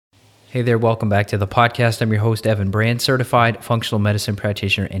Hey there, welcome back to the podcast. I'm your host, Evan Brand, certified functional medicine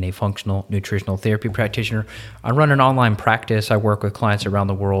practitioner and a functional nutritional therapy practitioner. I run an online practice. I work with clients around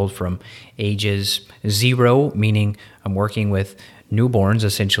the world from ages 0, meaning I'm working with newborns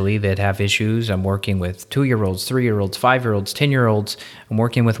essentially that have issues. I'm working with 2-year-olds, 3-year-olds, 5-year-olds, 10-year-olds. I'm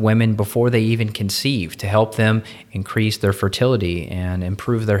working with women before they even conceive to help them increase their fertility and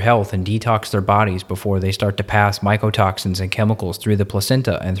improve their health and detox their bodies before they start to pass mycotoxins and chemicals through the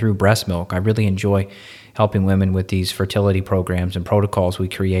placenta and through breast milk. I really enjoy helping women with these fertility programs and protocols we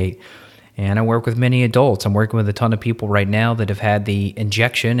create. And I work with many adults. I'm working with a ton of people right now that have had the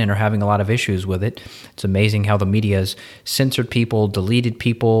injection and are having a lot of issues with it. It's amazing how the media has censored people, deleted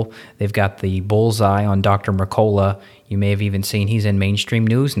people. They've got the bullseye on Dr. Mercola. You may have even seen he's in mainstream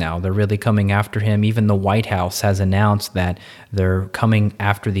news now. They're really coming after him. Even the White House has announced that they're coming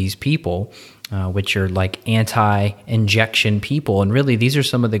after these people, which are like anti-injection people. And really, these are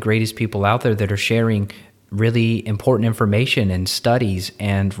some of the greatest people out there that are sharing really important information and studies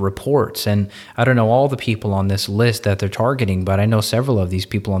and reports. And I don't know all the people on this list that they're targeting, but I know several of these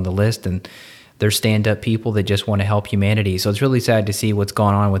people on the list, and they're stand-up people that just want to help humanity. So it's really sad to see what's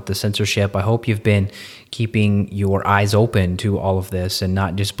going on with the censorship. I hope you've been keeping your eyes open to all of this and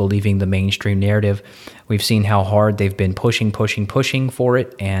not just believing the mainstream narrative. We've seen how hard they've been pushing for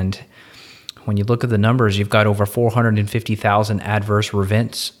it, and when you look at the numbers, you've got over 450,000 adverse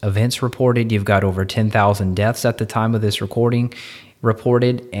events reported. You've got over 10,000 deaths at the time of this recording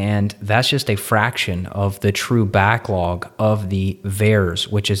reported, and that's just a fraction of the true backlog of the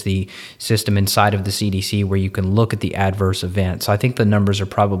VAERS, which is the system inside of the CDC where you can look at the adverse events. So I think the numbers are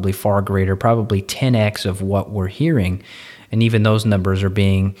probably far greater, probably 10x of what we're hearing, and even those numbers are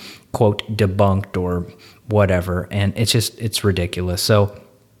being, quote, debunked or whatever, and it's ridiculous. So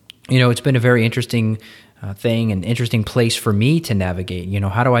it's been a very interesting thing, an interesting place for me to navigate.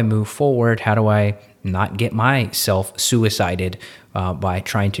 How do I move forward? How do I not get myself suicided by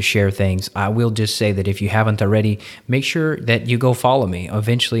trying to share things? I will just say that if you haven't already, make sure that you go follow me.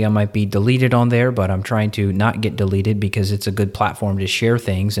 Eventually, I might be deleted on there, but I'm trying to not get deleted because it's a good platform to share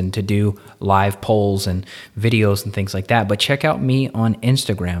things and to do live polls and videos and things like that. But check out me on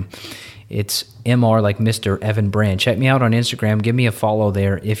Instagram. It's MR like Mr. Evan Brand. Check me out on Instagram. Give me a follow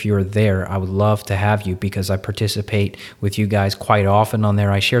there if you're there. I would love to have you because I participate with you guys quite often on there.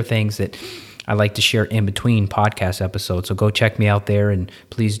 I share things that I like to share in between podcast episodes. So go check me out there and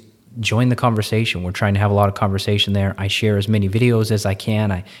please join the conversation. We're trying to have a lot of conversation there. I share as many videos as I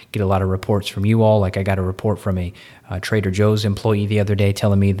can. I get a lot of reports from you all. Like I got a report from a Trader Joe's employee the other day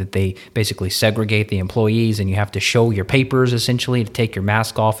telling me that they basically segregate the employees and you have to show your papers essentially to take your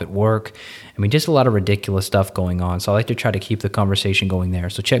mask off at work. I mean, just a lot of ridiculous stuff going on. So I like to try to keep the conversation going there.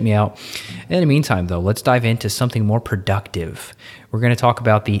 So check me out. In the meantime, though, let's dive into something more productive. We're going to talk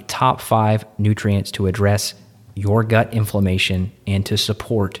about the top 5 nutrients to address your gut inflammation and to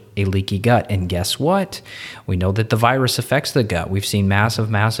support a leaky gut. And guess what? We know that the virus affects the gut. We've seen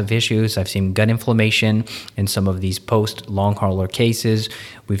massive issues. I've seen gut inflammation in some of these post-long hauler cases.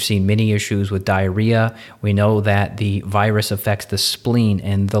 We've seen many issues with diarrhea. We know that the virus affects the spleen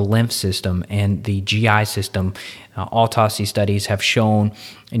and the lymph system and the GI system. Autopsy studies have shown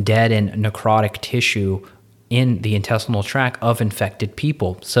dead and necrotic tissue in the intestinal tract of infected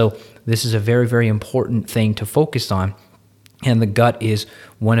people. So this is a very, very important thing to focus on. And the gut is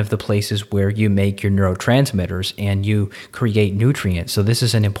one of the places where you make your neurotransmitters and you create nutrients. So this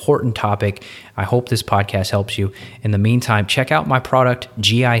is an important topic. I hope this podcast helps you. In the meantime, check out my product,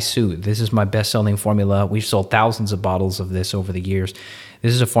 GI Soothe. This is my best-selling formula. We've sold thousands of bottles of this over the years.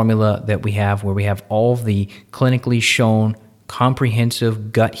 This is a formula that we have where we have all of the clinically shown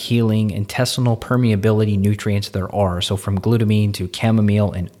comprehensive gut healing, intestinal permeability nutrients there are. So from glutamine to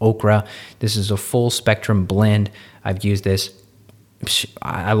chamomile and okra, this is a full spectrum blend. I've used this,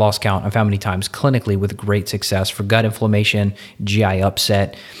 I lost count of how many times clinically with great success for gut inflammation, GI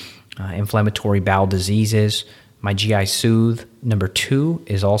upset, inflammatory bowel diseases. My GI Soothe number 2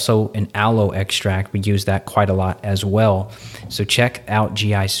 is also an aloe extract. We use that quite a lot as well. So check out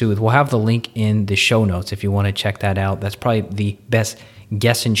GI Soothe. We'll have the link in the show notes if you want to check that out. That's probably the best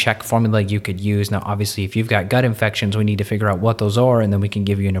guess and check formula you could use. Now, obviously, if you've got gut infections, we need to figure out what those are, and then we can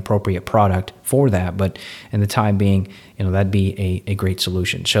give you an appropriate product for that. But in the time being, that'd be a great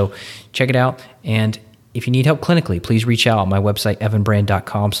solution. So check it out. And if you need help clinically, please reach out on my website,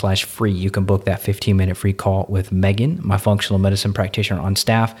 evanbrand.com/free. You can book that 15-minute free call with Megan, my functional medicine practitioner on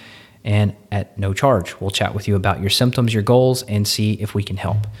staff, and at no charge. We'll chat with you about your symptoms, your goals, and see if we can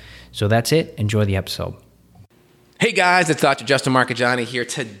help. So that's it. Enjoy the episode. Hey guys, it's Dr. Justin Marcagiani here.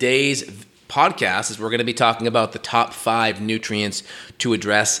 Today's podcast is we're going to be talking about the top 5 nutrients to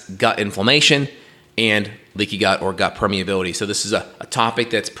address gut inflammation and leaky gut or gut permeability. So this is a topic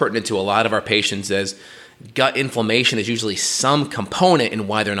that's pertinent to a lot of our patients, as gut inflammation is usually some component in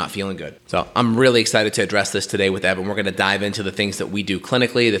why they're not feeling good. So I'm really excited to address this today with Evan. We're going to dive into the things that we do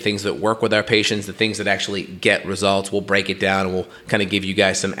clinically, the things that work with our patients, the things that actually get results. We'll break it down and we'll kind of give you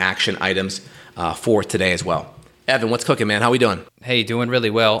guys some action items for today as well. Evan, what's cooking, man? How we doing? Hey, doing really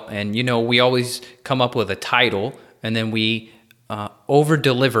well. And we always come up with a title and then we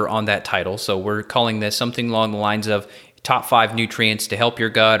over-deliver on that title. So we're calling this something along the lines of top 5 nutrients to help your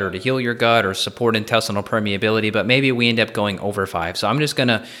gut or to heal your gut or support intestinal permeability, but maybe we end up going over 5. So I'm just going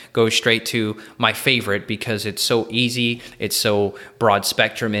to go straight to my favorite because it's so easy, it's so broad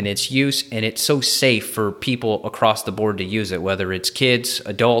spectrum in its use, and it's so safe for people across the board to use it, whether it's kids,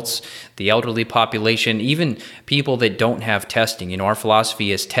 adults, the elderly population, even people that don't have testing. Our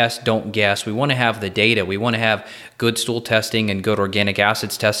philosophy is test, don't guess. We want to have the data. We want to have good stool testing and good organic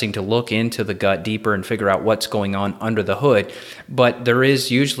acids testing to look into the gut deeper and figure out what's going on under the hood. But there is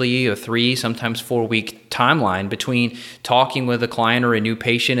usually a 3, sometimes 4-week timeline between talking with a client or a new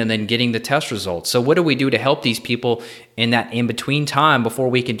patient and then getting the test results. So what do we do to help these people in that in-between time before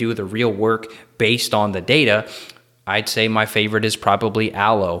we can do the real work based on the data? I'd say my favorite is probably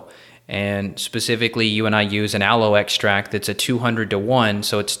aloe. And specifically, you and I use an aloe extract that's a 200-to-1.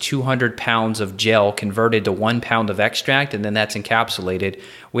 So it's 200 pounds of gel converted to 1 pound of extract, and then that's encapsulated.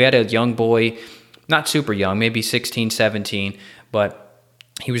 We had a young boy, not super young, maybe 16, 17, but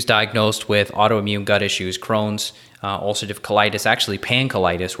he was diagnosed with autoimmune gut issues, Crohn's, ulcerative colitis, actually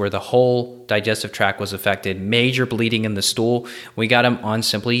pancolitis, where the whole digestive tract was affected, major bleeding in the stool. We got him on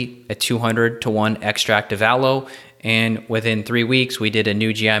simply a 200-to-1 extract of aloe. And within 3 weeks, we did a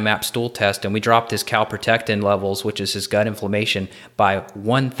new GI map stool test, and we dropped his calprotectin levels, which is his gut inflammation, by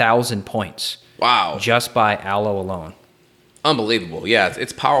 1,000 points. Wow. Just by aloe alone. Unbelievable. Yeah,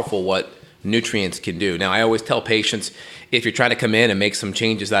 it's powerful what nutrients can do. Now, I always tell patients, if you're trying to come in and make some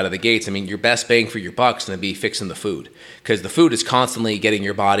changes out of the gates, your best bang for your buck's going to be fixing the food, because the food is constantly getting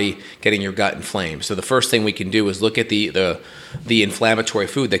your body, getting your gut inflamed. So the first thing we can do is look at the inflammatory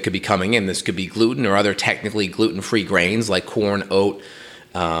food that could be coming in. This could be gluten or other technically gluten-free grains like corn, oat,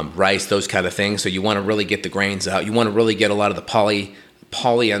 rice, those kind of things. So you want to really get the grains out. You want to really get a lot of the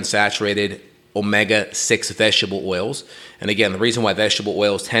polyunsaturated omega-6 vegetable oils. And again, the reason why vegetable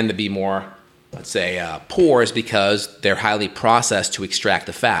oils tend to be more, let's say, poor is because they're highly processed to extract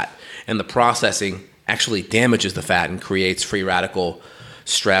the fat. And the processing actually damages the fat and creates free radical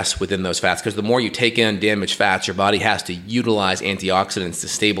stress within those fats, because the more you take in damaged fats, your body has to utilize antioxidants to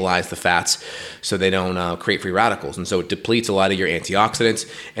stabilize the fats so they don't create free radicals. And so it depletes a lot of your antioxidants,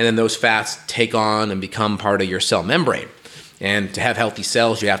 and then those fats take on and become part of your cell membrane. And to have healthy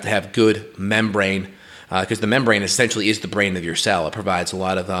cells, you have to have good membrane, because the membrane essentially is the brain of your cell. It provides a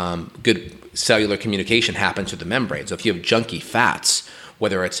lot of good cellular communication happens through the membrane. So if you have junky fats,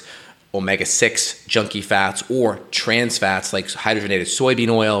 whether it's omega-6 junky fats or trans fats like hydrogenated soybean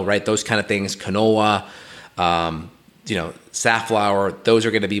oil, right? Those kind of things, canola, safflower, those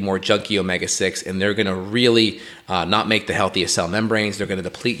are going to be more junky omega-6, and they're going to really not make the healthiest cell membranes. They're going to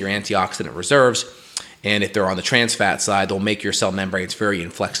deplete your antioxidant reserves. And if they're on the trans fat side, they'll make your cell membranes very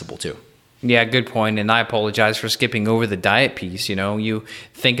inflexible too. Yeah, good point. And I apologize for skipping over the diet piece. You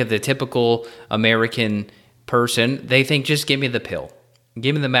think of the typical American person, they think, just give me the pill.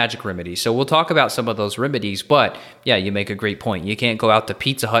 Give me the magic remedy. So we'll talk about some of those remedies, but yeah, you make a great point. You can't go out to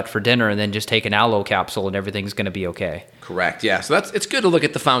Pizza Hut for dinner and then just take an aloe capsule and everything's going to be okay. Correct. Yeah. So it's good to look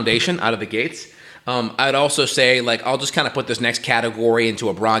at the foundation out of the gates. I'd also say, I'll just kind of put this next category into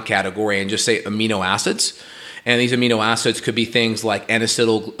a broad category and just say amino acids. And these amino acids could be things like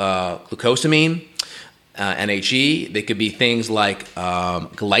N-acetyl glucosamine, NHE. They could be things like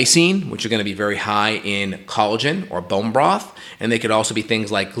glycine, which are going to be very high in collagen or bone broth. And they could also be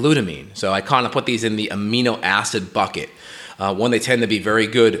things like glutamine. So I kind of put these in the amino acid bucket. One, they tend to be very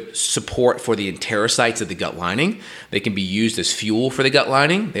good support for the enterocytes of the gut lining. They can be used as fuel for the gut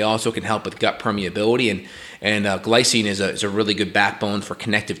lining. They also can help with gut permeability. And glycine is a really good backbone for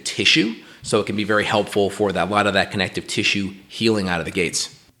connective tissue. So it can be very helpful for a lot of that connective tissue healing out of the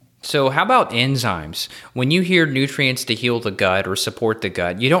gates. So how about enzymes? When you hear nutrients to heal the gut or support the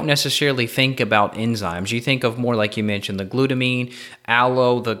gut, you don't necessarily think about enzymes. You think of more, like you mentioned, the glutamine,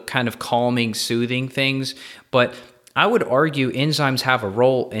 aloe, the kind of calming, soothing things. But I would argue enzymes have a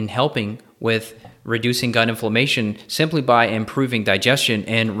role in helping with reducing gut inflammation simply by improving digestion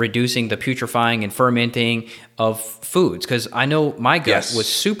and reducing the putrefying and fermenting of foods, because I know my gut Yes. was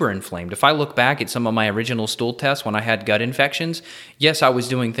super inflamed. If I look back at some of my original stool tests when I had gut infections, yes, I was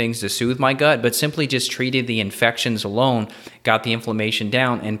doing things to soothe my gut, but simply just treated the infections alone, got the inflammation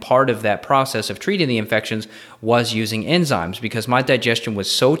down. And part of that process of treating the infections was using enzymes, because my digestion was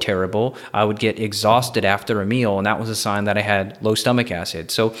so terrible. I would get exhausted after a meal, and that was a sign that I had low stomach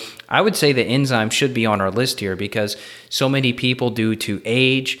acid. So I would say the enzymes should be on our list here, because so many people, due to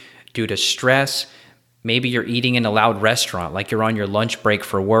age, due to stress, maybe you're eating in a loud restaurant, like you're on your lunch break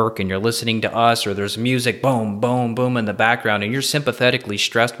for work and you're listening to us, or there's music, boom, boom, boom in the background, and you're sympathetically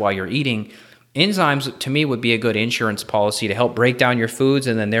stressed while you're eating. Enzymes, to me, would be a good insurance policy to help break down your foods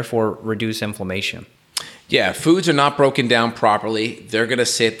and then therefore reduce inflammation. Yeah, foods are not broken down properly. They're going to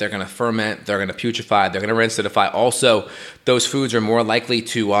sit, they're going to ferment, they're going to putrefy, they're going to rincidify. Also, those foods are more likely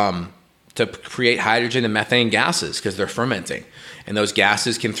to create hydrogen and methane gases because they're fermenting. And those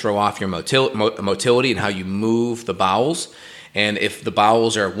gases can throw off your motility and how you move the bowels. And if the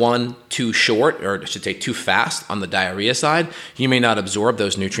bowels are too short, or I should say too fast on the diarrhea side, you may not absorb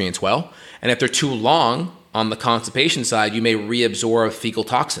those nutrients well. And if they're too long on the constipation side, you may reabsorb fecal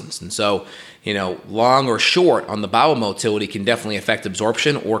toxins. And so, long or short on the bowel motility can definitely affect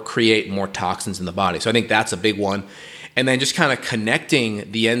absorption or create more toxins in the body. So I think that's a big one. And then just kind of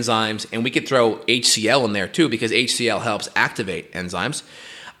connecting the enzymes, and we could throw HCl in there too, because HCl helps activate enzymes.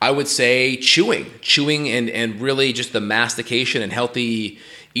 I would say chewing and really just the mastication and healthy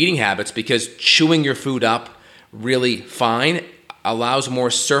eating habits, because chewing your food up really fine allows more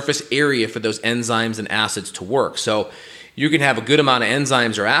surface area for those enzymes and acids to work. So you can have a good amount of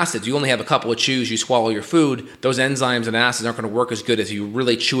enzymes or acids. You only have a couple of chews, you swallow your food. Those enzymes and acids aren't going to work as good as you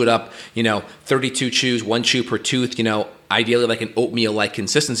really chew it up, 32 chews, 1 chew per tooth, ideally like an oatmeal-like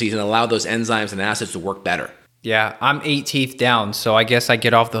consistencies, and allow those enzymes and acids to work better. Yeah, I'm 8 teeth down, so I guess I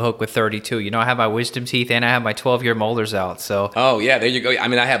get off the hook with 32. I have my wisdom teeth and I have my 12-year molars out. So. Oh, yeah, there you go. I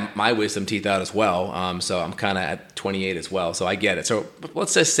mean, I have my wisdom teeth out as well, so I'm kind of at 28 as well, so I get it. So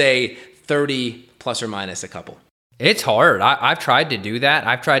let's just say 30 plus or minus a couple. It's hard. I've tried to do that.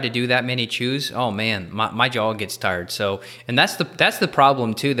 I've tried to do that many chews. Oh man, my jaw gets tired. So, and that's the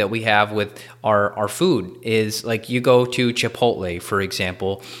problem too that we have with our food is, like, you go to Chipotle, for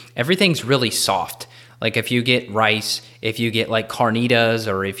example, everything's really soft. Like if you get rice, if you get like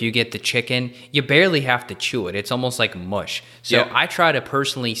carnitas, or if you get the chicken, you barely have to chew it. It's almost like mush. So Yep. I try to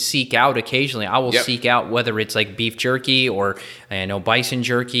personally seek out occasionally. I will seek out whether it's like beef jerky or bison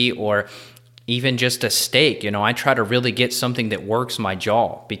jerky or even just a steak. I try to really get something that works my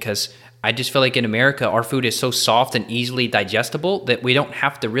jaw, because I just feel like in America, our food is so soft and easily digestible that we don't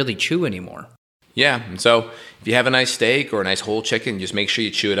have to really chew anymore. Yeah, and so if you have a nice steak or a nice whole chicken, just make sure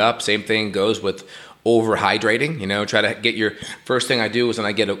you chew it up. Same thing goes with overhydrating. Try to get your first thing I do is when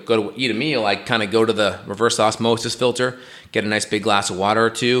I go to eat a meal, I kind of go to the reverse osmosis filter, get a nice big glass of water or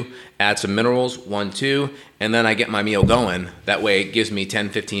two, add some minerals, 1, 2, and then I get my meal going. That way it gives me 10,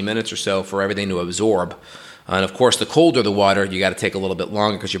 15 minutes or so for everything to absorb. And of course, the colder the water, you got to take a little bit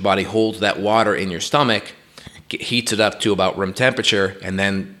longer, because your body holds that water in your stomach, heats it up to about room temperature, and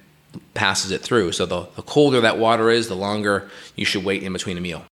then passes it through. So the colder that water is, the longer you should wait in between a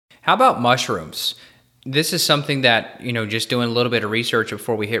meal. How about mushrooms? This is something that, just doing a little bit of research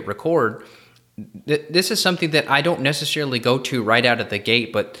before we hit record, this is something that I don't necessarily go to right out of the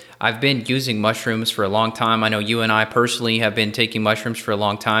gate, but I've been using mushrooms for a long time. I know you and I personally have been taking mushrooms for a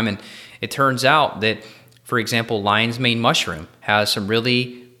long time, and it turns out that, for example, lion's mane mushroom has some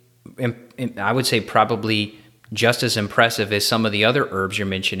really, I would say probably just as impressive as some of the other herbs you're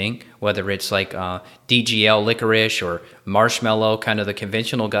mentioning, whether it's like DGL licorice or marshmallow, kind of the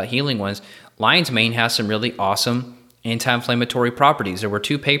conventional gut healing ones. Lion's mane has some really awesome anti-inflammatory properties. There were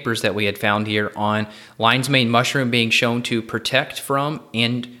 2 papers that we had found here on lion's mane mushroom being shown to protect from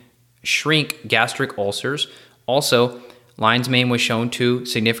and shrink gastric ulcers. Also, lion's mane was shown to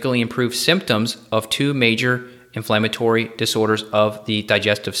significantly improve symptoms of 2 major inflammatory disorders of the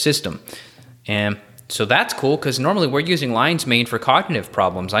digestive system. And so that's cool, because normally we're using lion's mane for cognitive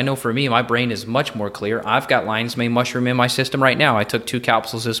problems. I know for me, my brain is much more clear. I've got lion's mane mushroom in my system right now. I took 2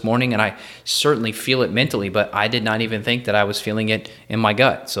 capsules this morning, and I certainly feel it mentally, but I did not even think that I was feeling it in my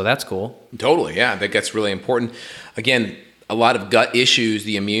gut. So that's cool. Totally, yeah. I think that's really important. Again, a lot of gut issues,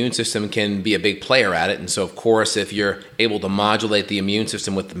 the immune system can be a big player at it. And so, of course, if you're able to modulate the immune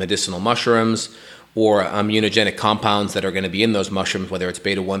system with the medicinal mushrooms or immunogenic compounds that are going to be in those mushrooms, whether it's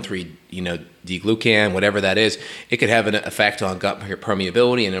beta-1,3, D-glucan, whatever that is, it could have an effect on gut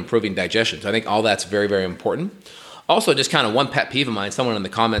permeability and improving digestion. So I think all that's very, very important. Also, just kind of one pet peeve of mine, someone in the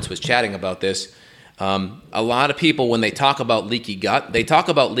comments was chatting about this. A lot of people, when they talk about leaky gut, they talk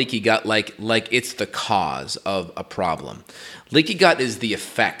about leaky gut like it's the cause of a problem. Leaky gut is the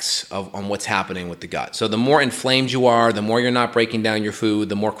effects on what's happening with the gut. So the more inflamed you are, the more you're not breaking down your food,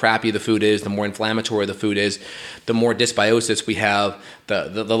 the more crappy the food is, the more inflammatory the food is, the more dysbiosis we have,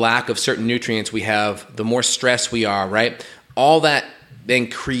 the lack of certain nutrients we have, the more stress we are, right? All that then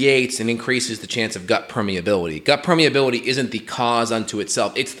creates and increases the chance of gut permeability. Gut permeability isn't the cause unto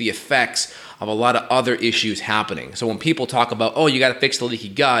itself. It's the effects of a lot of other issues happening. So when people talk about, oh, you got to fix the leaky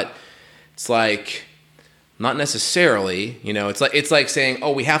gut, it's like, not necessarily. It's like saying,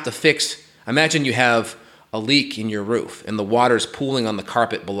 oh, we have to fix, imagine you have a leak in your roof and the water's pooling on the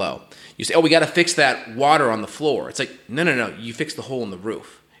carpet below. You say, oh, we got to fix that water on the floor. It's like, no, you fix the hole in the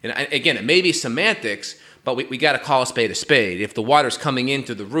roof. And again, it may be semantics, but we got to call a spade a spade. If the water's coming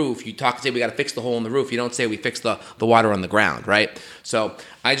into the roof, you say we got to fix the hole in the roof. You don't say we fix the water on the ground, right? So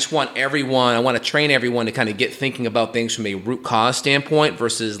I just want I want to train everyone to kind of get thinking about things from a root cause standpoint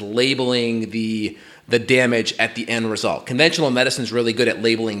versus labeling the damage at the end result. Conventional medicine is really good at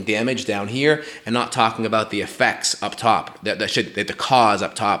labeling damage down here and not talking about the effects up top. The cause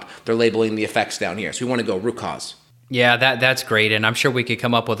up top. They're labeling the effects down here. So we want to go root cause. Yeah, that's great. And I'm sure we could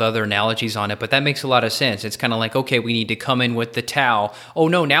come up with other analogies on it, but that makes a lot of sense. It's kind of like, okay, we need to come in with the towel. Oh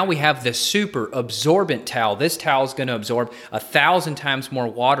no, now we have the super absorbent towel. This towel is going to absorb 1,000 times more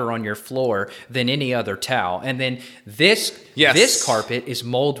water on your floor than any other towel. And then this carpet is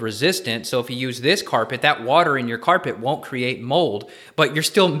mold resistant. So if you use this carpet, that water in your carpet won't create mold, but you're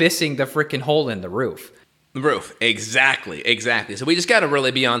still missing the freaking hole in the roof. The roof, exactly. So we just got to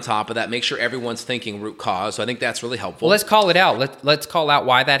really be on top of that, make sure everyone's thinking root cause. So I think that's really helpful. Well, let's call it out. Let's call out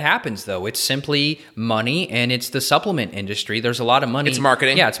why that happens, though. It's simply money, and it's the supplement industry. There's a lot of money. It's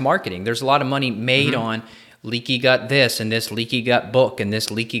marketing. Yeah, it's marketing. There's a lot of money made on leaky gut this, and this leaky gut book, and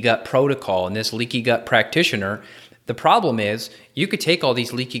this leaky gut protocol, and this leaky gut practitioner. The problem is you could take all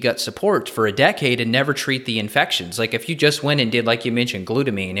these leaky gut supports for a decade and never treat the infections. Like if you just went and did, like you mentioned,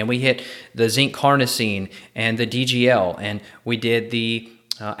 glutamine, and we hit the zinc carnosine and the DGL, and we did the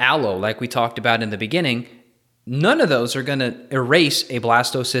aloe like we talked about in the beginning, none of those are going to erase a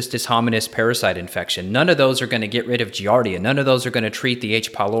blastocystis hominis parasite infection. None of those are going to get rid of Giardia. None of those are going to treat the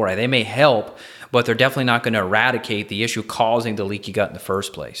H. pylori. They may help, but they're definitely not going to eradicate the issue causing the leaky gut in the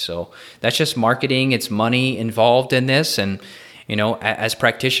first place. So that's just marketing. It's money involved in this. And, as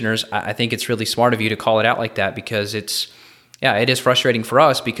practitioners, I think it's really smart of you to call it out like that, because it is frustrating for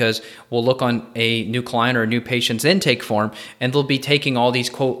us, because we'll look on a new client or a new patient's intake form and they'll be taking all these,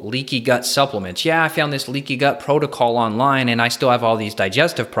 quote, leaky gut supplements. Yeah, I found this leaky gut protocol online and I still have all these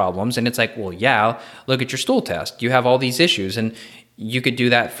digestive problems. And it's like, well, yeah, look at your stool test. You have all these issues, and you could do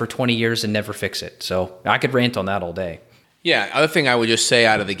that for 20 years and never fix it. So I could rant on that all day. Yeah, other thing I would just say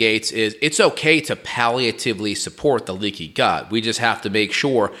out of the gates is it's okay to palliatively support the leaky gut. We just have to make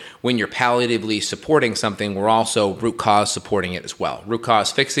sure when you're palliatively supporting something, we're also root cause supporting it as well. Root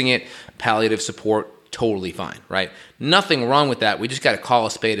cause fixing it, palliative support, totally fine, right? Nothing wrong with that. We just got to call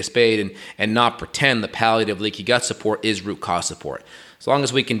a spade and not pretend the palliative leaky gut support is root cause support. As long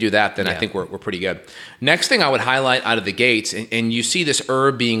as we can do that, then I think we're pretty good. Next thing I would highlight out of the gates, and you see this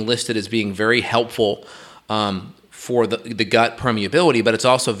herb being listed as being very helpful for the gut permeability, but it's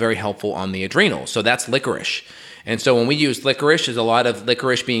also very helpful on the adrenals. So that's licorice. And so when we use licorice, there's a lot of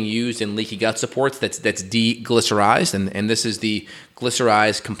licorice being used in leaky gut supports that's deglycerized, and this is the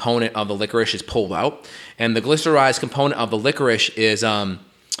glycerized component of the licorice is pulled out. And the glycerized component of the licorice is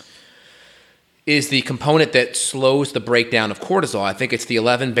the component that slows the breakdown of cortisol. I think it's the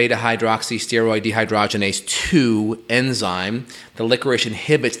 11-beta-hydroxysteroid dehydrogenase 2 enzyme. The licorice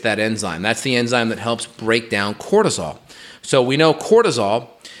inhibits that enzyme. That's the enzyme that helps break down cortisol. So we know cortisol,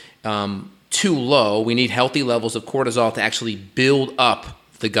 too low, we need healthy levels of cortisol to actually build up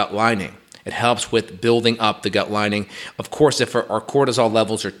the gut lining. It helps with building up the gut lining. Of course, if our cortisol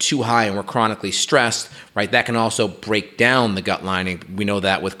levels are too high and we're chronically stressed, right, that can also break down the gut lining. We know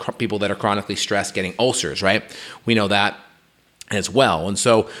that with people that are chronically stressed getting ulcers, right? We know that as well. And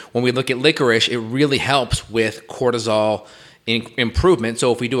so when we look at licorice, it really helps with cortisol improvement.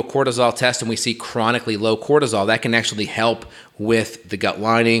 So if we do a cortisol test and we see chronically low cortisol, that can actually help with the gut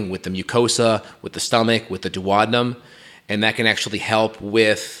lining, with the mucosa, with the stomach, with the duodenum. And that can actually help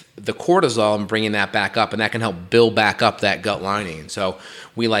with the cortisol and bringing that back up, and that can help build back up that gut lining. And so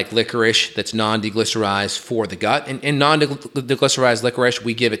we like licorice that's non-deglycerized for the gut. And non-deglycerized licorice,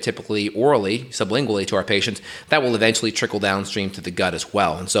 we give it typically orally, sublingually to our patients. That will eventually trickle downstream to the gut as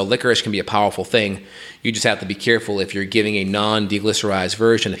well. And so licorice can be a powerful thing. You just have to be careful if you're giving a non-deglycerized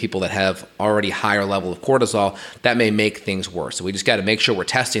version to people that have already higher level of cortisol. That may make things worse. So we just got to make sure we're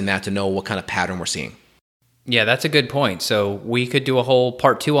testing that to know what kind of pattern we're seeing. Yeah, that's a good point. So we could do a whole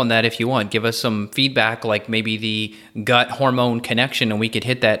part 2 on that if you want. Give us some feedback, like maybe the gut hormone connection, and we could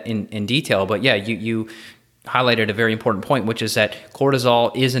hit that in detail. But yeah, you highlighted a very important point, which is that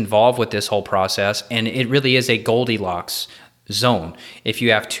cortisol is involved with this whole process, and it really is a Goldilocks zone. If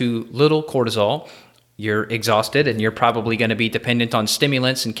you have too little cortisol, you're exhausted, and you're probably going to be dependent on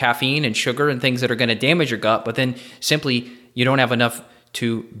stimulants and caffeine and sugar and things that are going to damage your gut. But then simply you don't have enough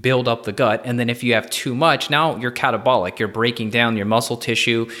to build up the gut. And then if you have too much, now you're catabolic. You're breaking down your muscle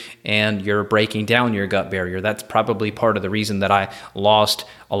tissue and you're breaking down your gut barrier. That's probably part of the reason that I lost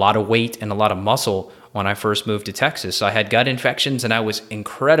a lot of weight and a lot of muscle when I first moved to Texas. I had gut infections and I was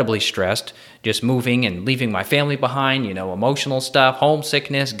incredibly stressed, just moving and leaving my family behind, emotional stuff,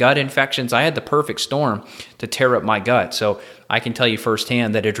 homesickness, gut infections. I had the perfect storm to tear up my gut. So I can tell you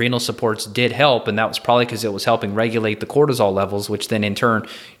firsthand that adrenal supports did help, and that was probably because it was helping regulate the cortisol levels, which then in turn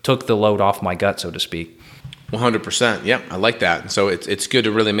took the load off my gut, so to speak. 100%. Yeah, I like that. So it's good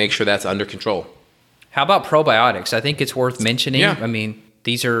to really make sure that's under control. How about probiotics? I think it's worth mentioning. Yeah. I mean,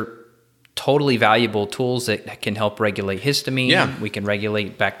 these are totally valuable tools that can help regulate histamine. Yeah. We can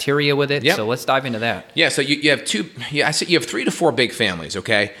regulate bacteria with it. Yep. So let's dive into that. Yeah, so you have I said you have 3 to 4 big families,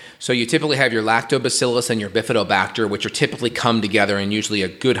 okay? So you typically have your lactobacillus and your bifidobacter, which are typically come together in usually a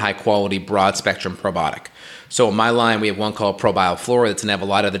good, high-quality, broad-spectrum probiotic. So in my line, we have one called ProBioFlora that's going to have a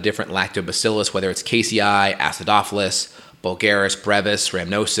lot of the different lactobacillus, whether it's KCI, Acidophilus, Bulgaris, Brevis,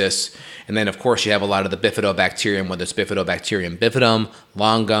 Rhamnosus. And then, of course, you have a lot of the bifidobacterium, whether it's Bifidobacterium bifidum,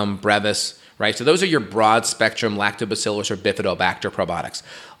 Longum, Brevis, right? So those are your broad spectrum lactobacillus or bifidobacter probiotics.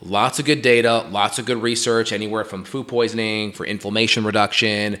 Lots of good data, lots of good research, anywhere from food poisoning, for inflammation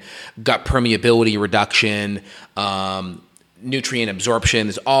reduction, gut permeability reduction, nutrient absorption.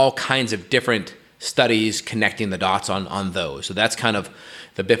 There's all kinds of different studies connecting the dots on those. So that's kind of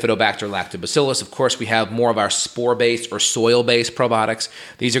the Bifidobacter lactobacillus. Of course, we have more of our spore-based or soil-based probiotics.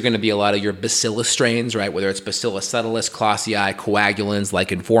 These are going to be a lot of your bacillus strains, right? Whether it's Bacillus subtilis, Clausii, coagulans, like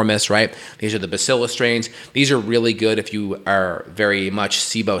Informis, right? These are the bacillus strains. These are really good if you are very much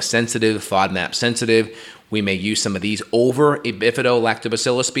SIBO sensitive, FODMAP sensitive. We may use some of these over a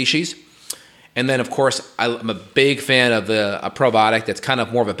Bifidolactobacillus species. And then, of course, I'm a big fan of a probiotic that's kind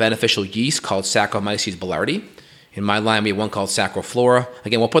of more of a beneficial yeast called Saccharomyces boulardii. In my line, we have one called Sacroflora.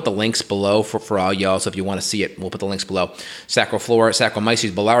 Again, we'll put the links below for all y'all, so if you want to see it, we'll put the links below. Sacroflora,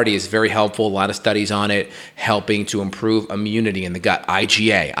 Saccharomyces boulardii is very helpful. A lot of studies on it, helping to improve immunity in the gut.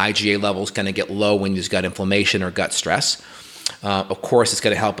 IgA levels kind of get low when there's gut inflammation or gut stress. Of course, it's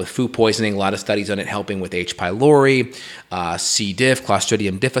going to help with food poisoning. A lot of studies on it helping with H. pylori, C. diff,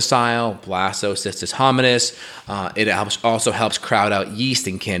 Clostridium difficile, Blastocystis hominis. It also helps crowd out yeast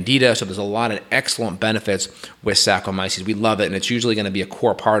and candida. So there's a lot of excellent benefits with Saccharomyces. We love it, and it's usually going to be a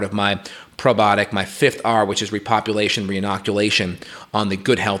core part of my probiotic, my 5th R, which is repopulation, reinoculation on the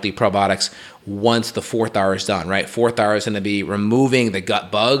good, healthy probiotics once the 4th R is done, right? 4th R is going to be removing the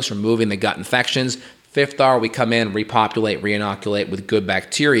gut bugs, removing the gut infections. 5th R, we come in, repopulate, reinoculate with good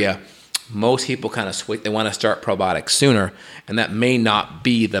bacteria. Most people kind of switch. They want to start probiotics sooner, and that may not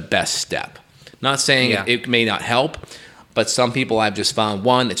be the best step. Not saying it may not help, but some people I've just found,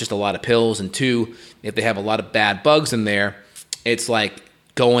 1, it's just a lot of pills, and 2, if they have a lot of bad bugs in there, it's like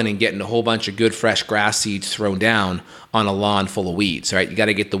going and getting a whole bunch of good fresh grass seeds thrown down on a lawn full of weeds, right? You got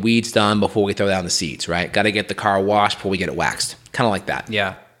to get the weeds done before we throw down the seeds, right? Got to get the car washed before we get it waxed. Kind of like that.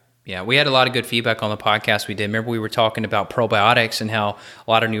 Yeah, we had a lot of good feedback on the podcast we did. Remember we were talking about probiotics and how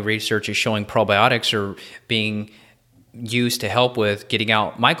a lot of new research is showing probiotics are being used to help with getting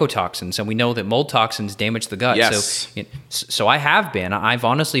out mycotoxins. And we know that mold toxins damage the gut. Yes. So I've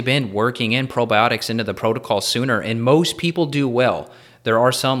honestly been working in probiotics into the protocol sooner, and most people do well. There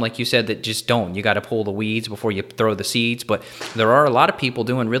are some, like you said, that just don't. You got to pull the weeds before you throw the seeds. But there are a lot of people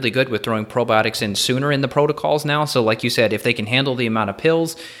doing really good with throwing probiotics in sooner in the protocols now. So like you said, if they can handle the amount of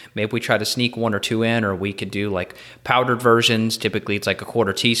pills, maybe we try to sneak 1 or 2 in, or we could do like powdered versions. Typically, it's like a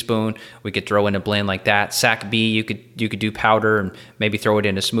 1/4 teaspoon. We could throw in a blend like that. Sac B, you could do powder and maybe throw it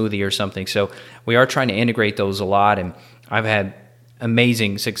in a smoothie or something. So we are trying to integrate those a lot, and I've had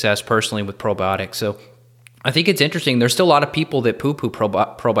amazing success personally with probiotics. So I think it's interesting. There's still a lot of people that poo-poo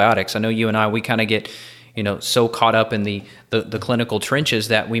probiotics. I know you and I, we kind of get, so caught up in the clinical trenches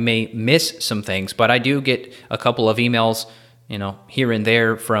that we may miss some things. But I do get a couple of emails, here and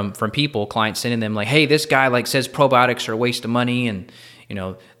there from people, clients sending them like, hey, this guy like says probiotics are a waste of money and,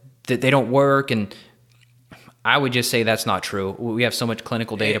 that they don't work. And I would just say that's not true. We have so much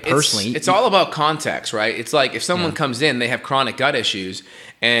clinical data personally. It's all about context, right? It's like if someone comes in, they have chronic gut issues,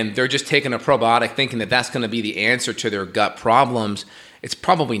 and they're just taking a probiotic thinking that that's going to be the answer to their gut problems. It's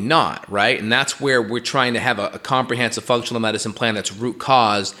probably not, right? And that's where we're trying to have a comprehensive functional medicine plan that's root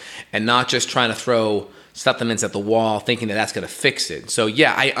cause and not just trying to throw supplements at the wall thinking that that's going to fix it. So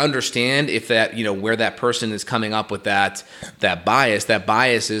yeah, I understand if that, where that person is coming up with that bias. That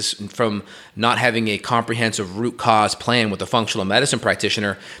bias is from not having a comprehensive root cause plan with a functional medicine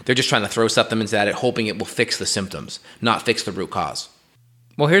practitioner. They're just trying to throw supplements at it, hoping it will fix the symptoms, not fix the root cause.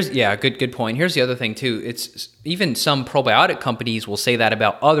 Well, good point. Here's the other thing too. It's even some probiotic companies will say that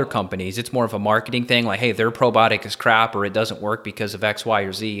about other companies. It's more of a marketing thing, like, hey, their probiotic is crap or it doesn't work because of X, Y,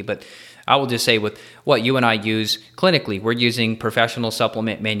 or Z. But I will just say with what you and I use clinically, we're using professional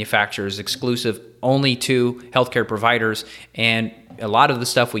supplement manufacturers exclusive only to healthcare providers. And a lot of the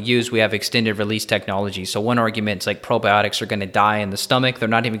stuff we use, we have extended release technology. So one argument is like probiotics are going to die in the stomach. They're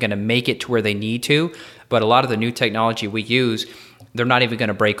not even going to make it to where they need to. But a lot of the new technology we use, they're not even going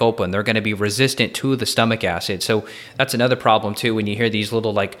to break open. They're going to be resistant to the stomach acid. So that's another problem too. When you hear these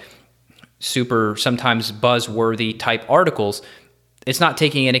little like super, sometimes buzzworthy type articles, it's not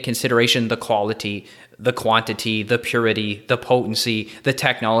taking into consideration the quality, the quantity, the purity, the potency, the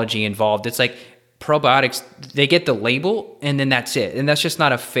technology involved. It's like probiotics, they get the label and then that's it. And that's just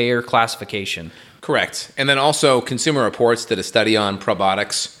not a fair classification. Correct. And then also Consumer Reports did a study on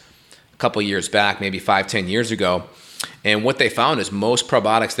probiotics a couple years back, maybe 5-10 years ago. And what they found is most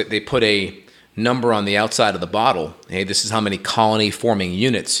probiotics, that they put a number on the outside of the bottle. Hey, this is how many colony forming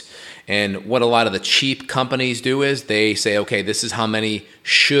units. And what a lot of the cheap companies do is they say, okay, this is how many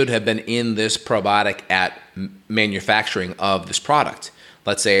should have been in this probiotic at manufacturing of this product.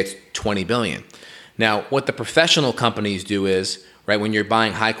 Let's say it's 20 billion. Now, what the professional companies do is, right, when you're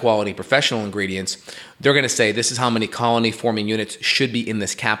buying high quality professional ingredients, they're going to say this is how many colony forming units should be in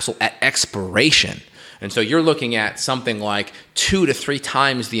this capsule at expiration. And so you're looking at something like 2 to 3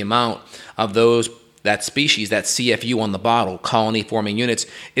 times the amount of that species, that CFU on the bottle, colony forming units,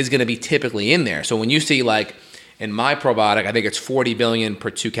 is going to be typically in there. So when you see, like in my probiotic, I think it's 40 billion per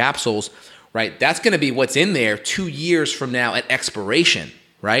 2 capsules, right? That's going to be what's in there 2 years from now at expiration,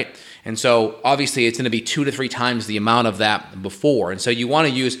 right? And so obviously it's going to be 2 to 3 times the amount of that before. And so you want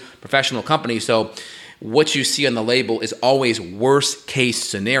to use professional companies. So what you see on the label is always worst case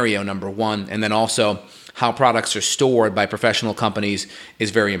scenario, number one, and then also how products are stored by professional companies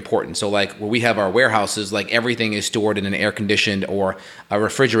is very important. So like where we have our warehouses, like everything is stored in an air conditioned or a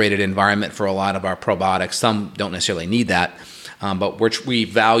refrigerated environment for a lot of our probiotics. Some don't necessarily need that, but we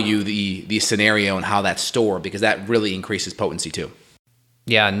value the scenario and how that's stored because that really increases potency too.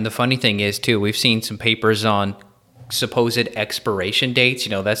 Yeah, and the funny thing is too, we've seen some papers on supposed expiration dates.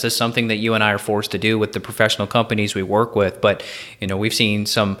 That's just something that you and I are forced to do with the professional companies we work with. But, we've seen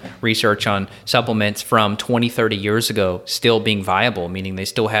some research on supplements from 20, 30 years ago still being viable, meaning they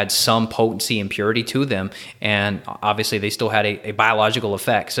still had some potency and purity to them. And obviously they still had a biological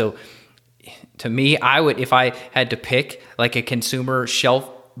effect. So to me, I would, if I had to pick like a consumer shelf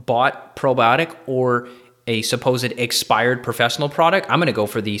bought probiotic or a supposed expired professional product, I'm going to go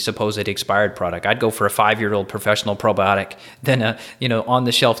for the supposed expired product. I'd go for a 5-year-old professional probiotic than a, on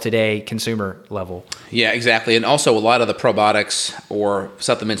the shelf today consumer level. Yeah, exactly. And also a lot of the probiotics or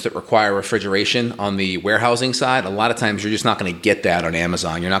supplements that require refrigeration on the warehousing side, a lot of times you're just not going to get that on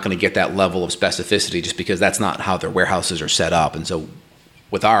Amazon. You're not going to get that level of specificity just because that's not how their warehouses are set up. And so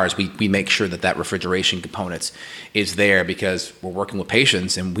with ours, we make sure that refrigeration components is there because we're working with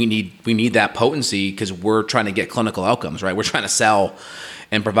patients and we need that potency because we're trying to get clinical outcomes, right? We're trying to sell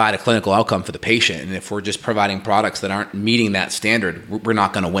and provide a clinical outcome for the patient. And if we're just providing products that aren't meeting that standard, we're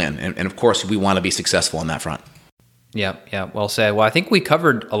not going to win. And of course, we want to be successful on that front. Yeah, well said. Well, I think we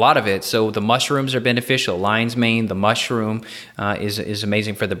covered a lot of it. So the mushrooms are beneficial. Lion's mane, the mushroom is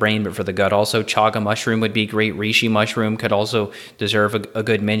amazing for the brain, but for the gut also. Chaga mushroom would be great. Reishi mushroom could also deserve a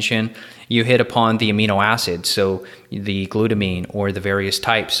good mention. You hit upon the amino acids, so the glutamine or the various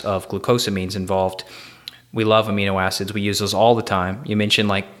types of glucosamines involved. We love amino acids. We use those all the time. You mentioned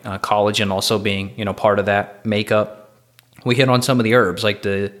like collagen also being part of that makeup. We hit on some of the herbs, like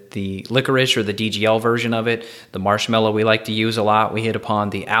the licorice or the DGL version of it, the marshmallow we like to use a lot. We hit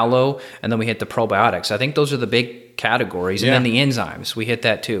upon the aloe, and then we hit the probiotics. I think those are the big categories. And then the enzymes, we hit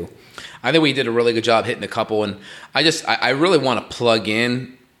that too. I think we did a really good job hitting a couple, and I really want to plug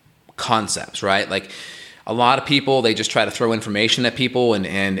in concepts, right? Like a lot of people, they just try to throw information at people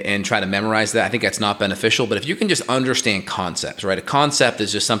and try to memorize that. I think that's not beneficial. But if you can just understand concepts, right? A concept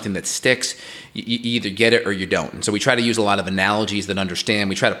is just something that sticks. You either get it or you don't. And so we try to use a lot of analogies that understand.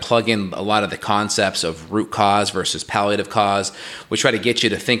 We try to plug in a lot of the concepts of root cause versus palliative cause. We try to get you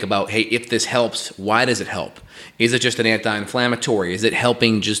to think about, hey, if this helps, why does it help? Is it just an anti-inflammatory? Is it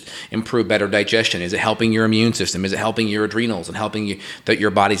helping just improve better digestion? Is it helping your immune system? Is it helping your adrenals and helping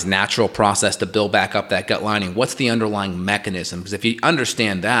your body's natural process to build back up that gut lining? What's the underlying mechanism? Because if you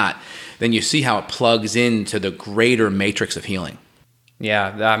understand that, then you see how it plugs into the greater matrix of healing.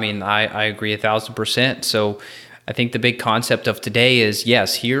 Yeah, I mean, I agree 1,000%. So I think the big concept of today is,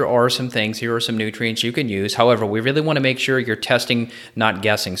 yes, here are some things, here are some nutrients you can use. However, we really want to make sure you're testing, not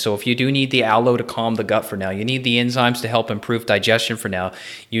guessing. So if you do need the aloe to calm the gut for now, you need the enzymes to help improve digestion for now,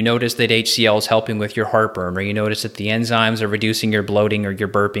 you notice that HCl is helping with your heartburn, or you notice that the enzymes are reducing your bloating or your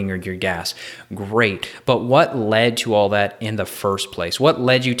burping or your gas. Great. But what led to all that in the first place? What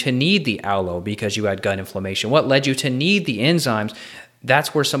led you to need the aloe because you had gut inflammation? What led you to need the enzymes?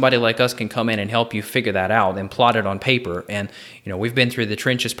 That's where somebody like us can come in and help you figure that out and plot it on paper. And, we've been through the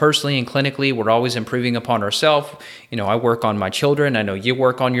trenches personally and clinically. We're always improving upon ourselves. I work on my children. I know you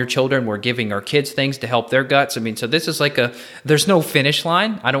work on your children. We're giving our kids things to help their guts. So this is there's no finish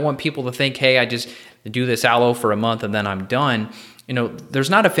line. I don't want people to think, hey, I just do this aloe for a month and then I'm done. There's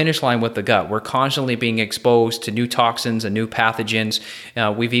not a finish line with the gut. We're constantly being exposed to new toxins and new pathogens.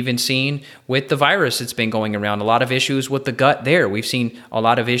 We've even seen with the virus that's been going around, a lot of issues with the gut there. We've seen a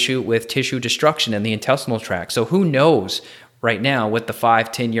lot of issue with tissue destruction in the intestinal tract. So who knows right now what the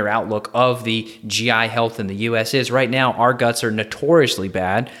 5-10 year outlook of the GI health in the U.S. is. Right now, our guts are notoriously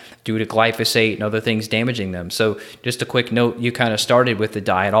bad due to glyphosate and other things damaging them. So just a quick note, you kind of started with the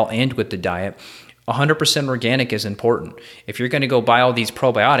diet. I'll end with the diet. 100% organic is important. If you're going to go buy all these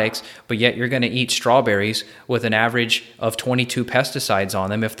probiotics, but yet you're going to eat strawberries with an average of 22 pesticides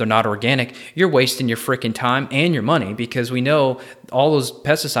on them, if they're not organic, you're wasting your freaking time and your money, because we know all those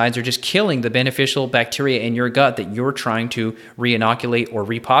pesticides are just killing the beneficial bacteria in your gut that you're trying to re-inoculate or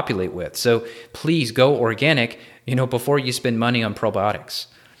repopulate with. So please go organic, before you spend money on probiotics.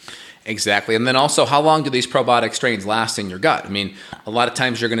 Exactly. And then also, how long do these probiotic strains last in your gut? A lot of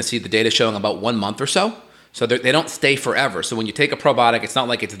times you're going to see the data showing about 1 month or so. So they don't stay forever. So when you take a probiotic, it's not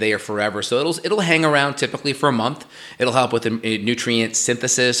like it's there forever. So it'll hang around typically for a month. It'll help with nutrient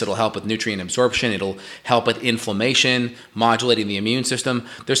synthesis. It'll help with nutrient absorption. It'll help with inflammation, modulating the immune system.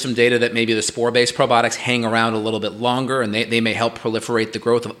 There's some data that maybe the spore-based probiotics hang around a little bit longer, and they may help proliferate the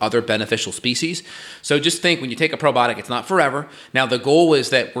growth of other beneficial species. So just think, when you take a probiotic, it's not forever. Now, the goal is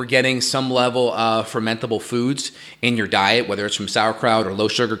that we're getting some level of fermentable foods in your diet, whether it's from sauerkraut or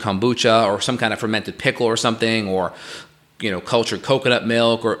low-sugar kombucha or some kind of fermented pickle or something, or cultured coconut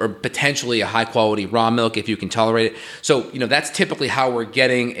milk, or potentially a high quality raw milk if you can tolerate it. So that's typically how we're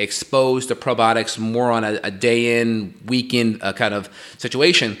getting exposed to probiotics, more on a day in, week in kind of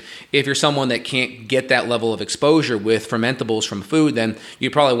situation. If you're someone that can't get that level of exposure with fermentables from food, then you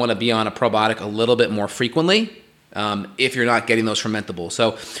probably want to be on a probiotic a little bit more frequently. If you're not getting those fermentables.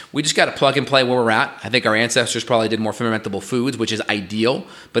 So we just got to plug and play where we're at. I think our ancestors probably did more fermentable foods, which is ideal.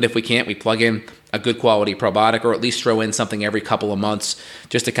 But if we can't, we plug in a good quality probiotic, or at least throw in something every couple of months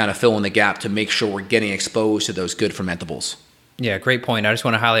just to kind of fill in the gap to make sure we're getting exposed to those good fermentables. Yeah, great point. I just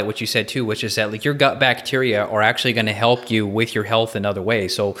want to highlight what you said too, which is that your gut bacteria are actually going to help you with your health in other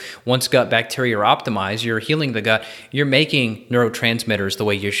ways. So once gut bacteria are optimized, you're healing the gut, you're making neurotransmitters the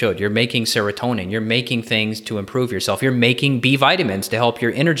way you should. You're making serotonin, you're making things to improve yourself. You're making B vitamins to help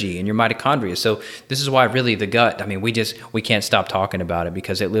your energy and your mitochondria. So this is why really the gut, we can't stop talking about it,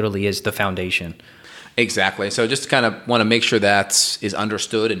 because it literally is the foundation. Exactly. So just kind of want to make sure that is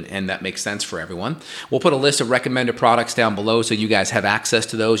understood and that makes sense for everyone. We'll put a list of recommended products down below so you guys have access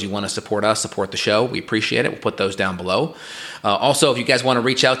to those. You want to support us, support the show. We appreciate it. We'll put those down below. Also, if you guys want to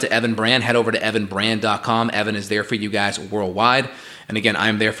reach out to Evan Brand, head over to evanbrand.com. Evan is there for you guys worldwide. And again,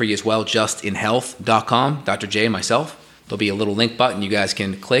 I'm there for you as well, justinhealth.com, Dr. J and myself. There'll be a little link button you guys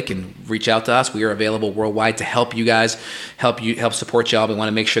can click and reach out to us. We are available worldwide to help you guys, help support y'all. We want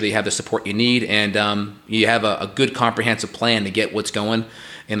to make sure that you have the support you need, and you have a good comprehensive plan to get what's going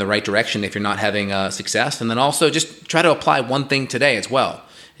in the right direction if you're not having success. And then also just try to apply one thing today as well.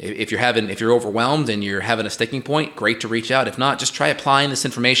 If you're overwhelmed and you're having a sticking point, great to reach out. If not, just try applying this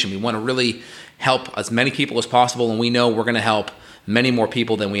information. We want to really help as many people as possible, and we know we're going to help many more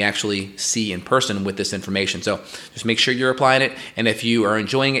people than we actually see in person with this information. So just make sure you're applying it. And if you are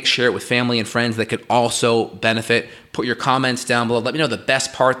enjoying it, share it with family and friends that could also benefit Put your comments down below. Let me know the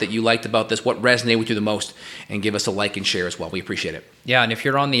best part that you liked about this, what resonated with you the most, and give us a like and share as well. We appreciate it. Yeah, and if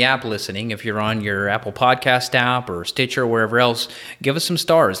you're on the app listening, if you're on your Apple Podcast app or Stitcher or wherever else, give us some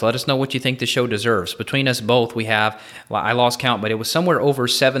stars. Let us know what you think the show deserves. Between us both, we have, I lost count, but it was somewhere over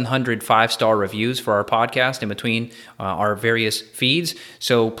 700 5-star reviews for our podcast in between our various feeds.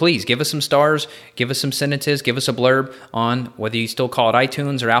 So please give us some stars, give us some sentences, give us a blurb on whether you still call it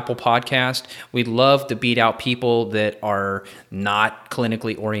iTunes or Apple Podcast. We'd love to beat out people that are not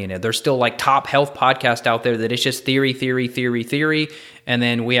clinically oriented. There's still like top health podcasts out there that it's just theory, and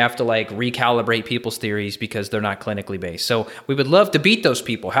then we have to like recalibrate people's theories because they're not clinically based. So we would love to beat those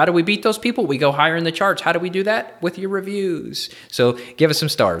people. How do we beat those people? We go higher in the charts. How do we do that? With your reviews. So give us some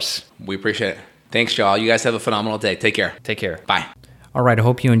stars. We appreciate it. Thanks, y'all. You guys have a phenomenal day. Take care. Take care. Bye. All right, I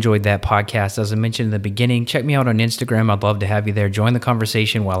hope you enjoyed that podcast. As I mentioned in the beginning, check me out on Instagram. I'd love to have you there. Join the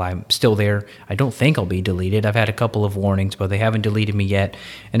conversation while I'm still there. I don't think I'll be deleted. I've had a couple of warnings, but they haven't deleted me yet.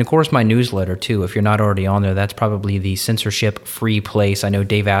 And of course, my newsletter too. If you're not already on there, that's probably the censorship-free place. I know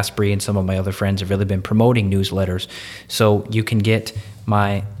Dave Asprey and some of my other friends have really been promoting newsletters. So you can get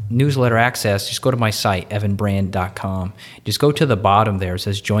my newsletter access. Just go to my site, evanbrand.com. Just go to the bottom there. It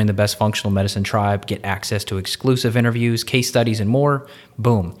says join the best functional medicine tribe, get access to exclusive interviews, case studies, and more.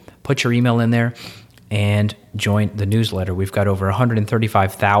 Boom. Put your email in there and join the newsletter. We've got over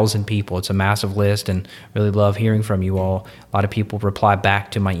 135,000 people. It's a massive list, and really love hearing from you all. A lot of people reply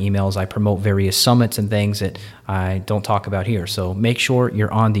back to my emails. I promote various summits and things that I don't talk about here. So make sure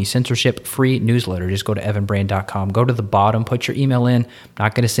you're on the censorship-free newsletter. Just go to evanbrand.com. Go to the bottom, put your email in. I'm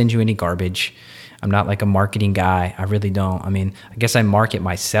not going to send you any garbage. I'm not like a marketing guy. I really don't. I mean, I guess I market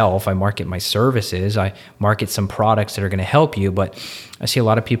myself. I market my services. I market some products that are going to help you. But I see a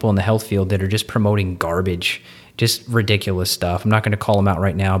lot of people in the health field that are just promoting garbage, just ridiculous stuff. I'm not going to call them out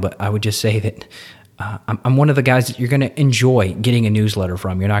right now, but I would just say that I'm one of the guys that you're going to enjoy getting a newsletter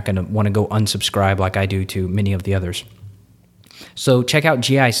from. You're not going to want to go unsubscribe like I do to many of the others. So check out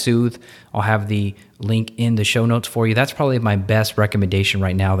GI Soothe. I'll have the link in the show notes for you. That's probably my best recommendation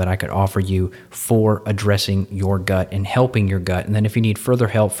right now that I could offer you for addressing your gut and helping your gut. And then if you need further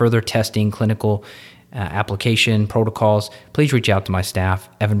help, further testing, clinical application protocols, please reach out to my staff,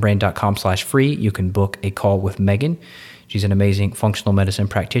 evanbrand.com/free. You can book a call with Megan. She's an amazing functional medicine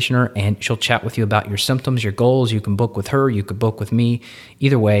practitioner, and she'll chat with you about your symptoms, your goals. You can book with her. You could book with me.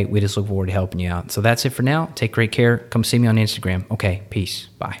 Either way, we just look forward to helping you out. So that's it for now. Take great care. Come see me on Instagram. Okay, peace.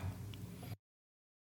 Bye.